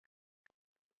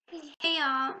Hey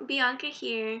y'all, Bianca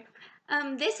here.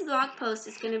 This blog post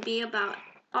is going to be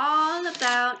all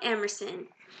about Emerson.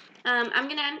 I'm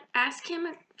going to ask him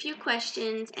a few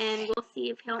questions and we'll see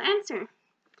if he'll answer.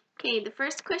 Okay, the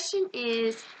first question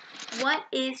is, what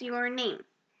is your name?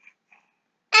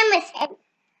 Emerson.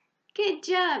 Good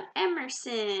job,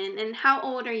 Emerson. And how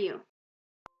old are you?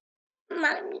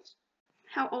 Mommy.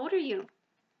 How old are you?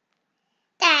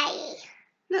 Daddy.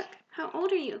 Look, how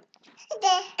old are you?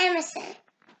 Emerson.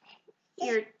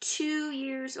 You're 2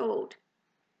 years old.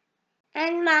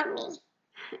 And Mommy.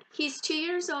 He's 2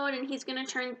 years old and he's going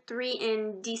to turn 3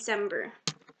 in December.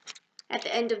 At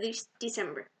the end of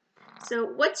December. So,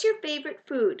 what's your favorite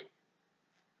food?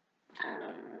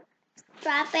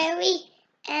 Strawberry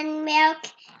and milk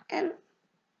and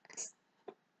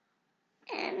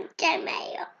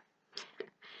tomato.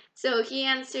 So he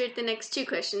answered the next two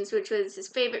questions, which was his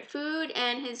favorite food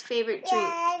and his favorite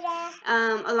drink,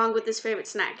 along with his favorite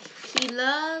snack. He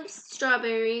loves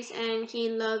strawberries and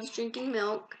he loves drinking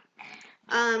milk.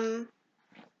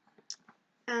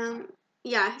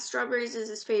 Yeah, strawberries is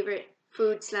his favorite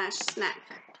food/snack.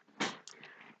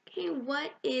 Okay,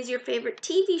 what is your favorite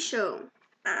TV show?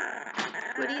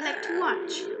 What do you like to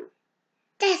watch?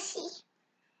 Desi.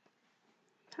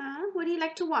 Huh? What do you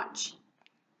like to watch?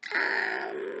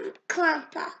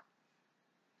 Grandpa.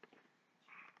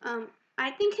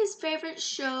 I think his favorite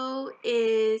show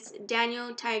is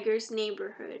Daniel Tiger's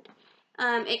Neighborhood.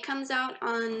 It comes out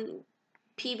on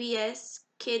PBS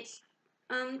Kids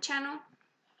channel.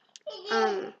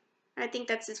 I think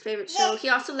that's his favorite show. He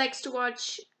also likes to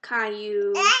watch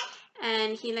Caillou,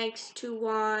 and he likes to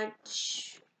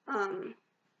watch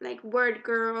like Word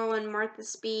Girl and Martha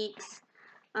Speaks,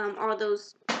 all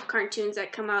those cartoons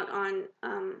that come out on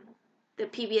the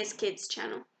PBS Kids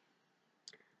channel.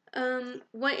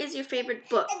 What is your favorite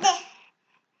book?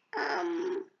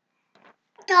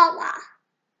 Dora.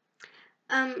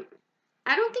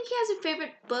 I don't think he has a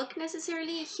favorite book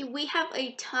necessarily. We have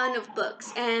a ton of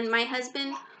books, and my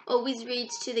husband always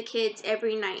reads to the kids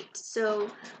every night. So,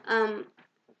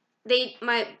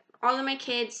 all of my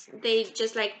kids, they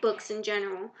just like books in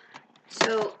general.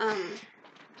 So,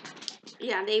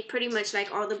 yeah, they pretty much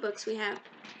like all the books we have.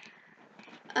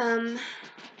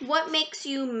 What makes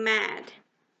you mad?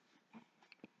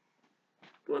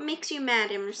 What makes you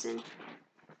mad, Emerson?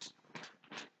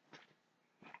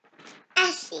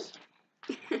 Ashy.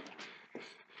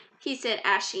 He said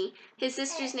Ashy. His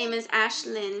sister's name is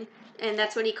Ashlyn, and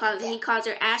that's what he calls her. He calls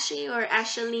her Ashy or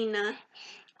Ashelina.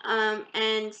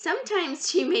 And sometimes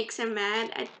she makes him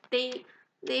mad.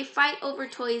 They fight over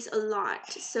toys a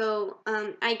lot. So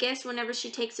I guess whenever she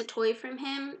takes a toy from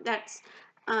him,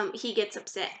 he gets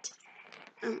upset.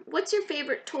 What's your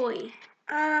favorite toy?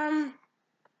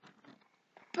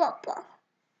 Purple.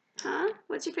 Huh?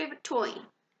 What's your favorite toy?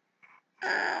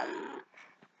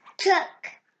 Truck.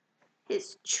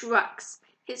 His trucks.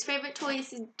 His favorite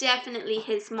toys is definitely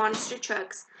his monster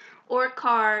trucks, or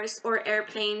cars, or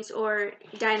airplanes, or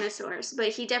dinosaurs. But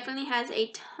he definitely has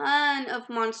a ton of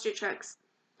monster trucks.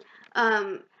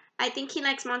 I think he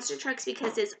likes monster trucks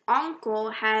because his uncle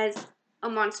has a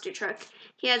monster truck.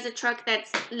 He has a truck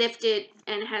that's lifted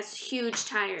and has huge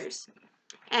tires.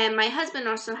 And my husband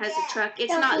also has a truck.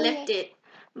 It's not lifted,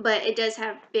 but it does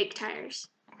have big tires.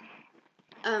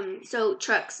 So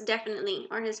trucks definitely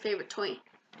are his favorite toy.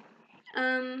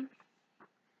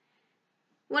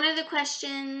 One of the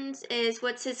questions is,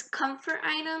 what's his comfort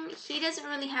item? He doesn't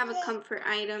really have a comfort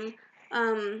item.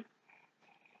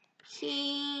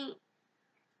 He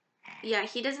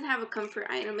doesn't have a comfort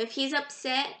item. If he's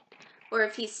upset or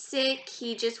if he's sick,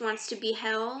 he just wants to be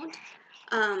held.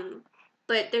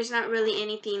 But there's not really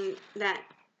anything that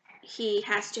he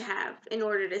has to have in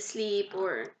order to sleep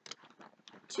or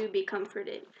to be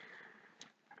comforted.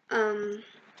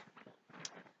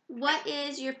 What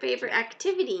is your favorite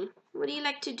activity? What do you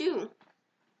like to do?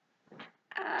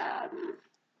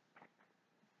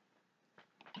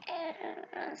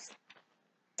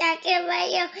 Second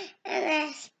radio and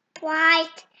a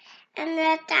Sprite and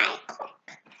a Diet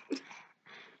Coke.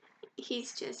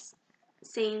 He's just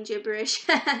saying gibberish.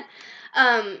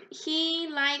 He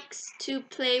likes to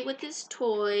play with his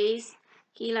toys.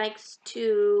 He likes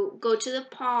to go to the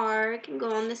park and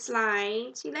go on the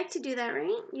slides. You like to do that,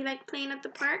 right? You like playing at the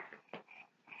park?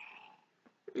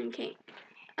 Okay.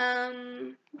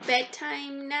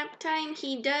 Bedtime, nap time.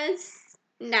 He does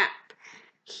nap.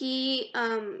 He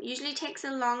usually takes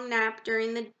a long nap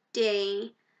during the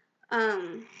day.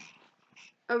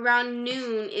 Around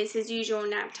noon is his usual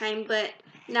nap time, but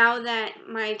now that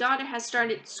my daughter has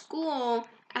started school,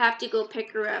 I have to go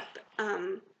pick her up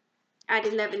at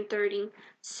 11:30.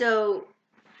 So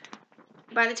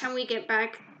by the time we get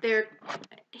back,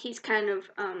 he's kind of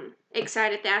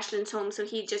excited that Ashlyn's home, so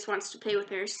he just wants to play with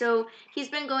her. So he's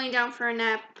been going down for a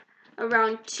nap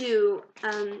around 2,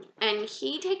 and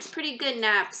he takes pretty good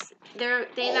naps.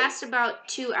 They last about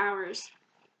 2 hours.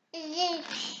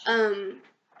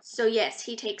 So yes,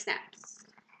 he takes naps.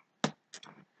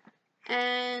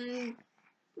 And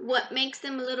what makes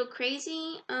them a little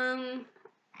crazy? I'm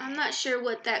not sure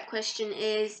what that question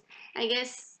is. I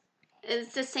guess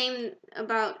it's the same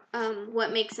about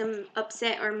what makes him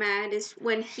upset or mad is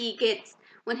when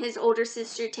his older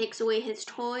sister takes away his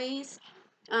toys.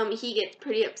 He gets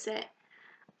pretty upset.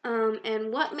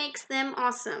 And what makes them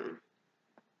awesome?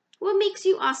 What makes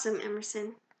you awesome,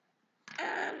 Emerson?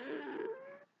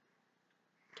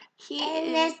 He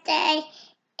and is. they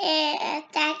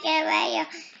attack away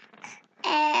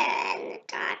and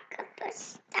talk about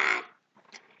that.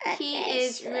 He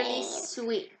is really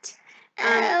sweet.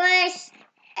 Was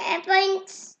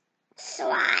everyone's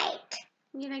slide.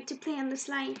 You like to play on the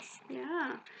slides?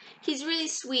 Yeah. He's really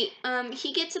sweet.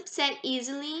 He gets upset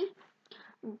easily,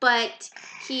 but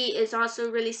he is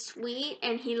also really sweet,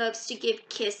 and he loves to give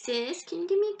kisses. Can you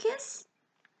give me a kiss?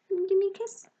 Can you give me a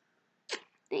kiss?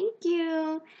 Thank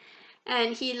you.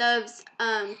 And he loves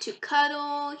to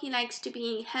cuddle. He likes to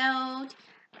be held.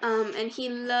 And he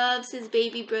loves his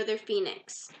baby brother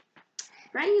Phoenix.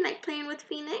 Right? You like playing with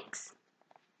Phoenix?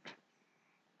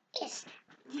 Yes.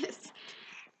 Yes.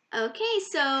 Okay,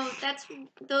 so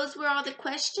those were all the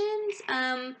questions.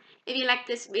 If you like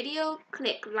this video,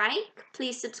 click like.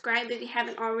 Please subscribe if you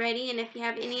haven't already, and if you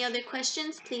have any other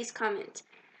questions, please comment.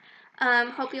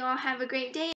 Hope you all have a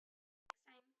great day.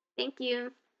 Thank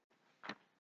you.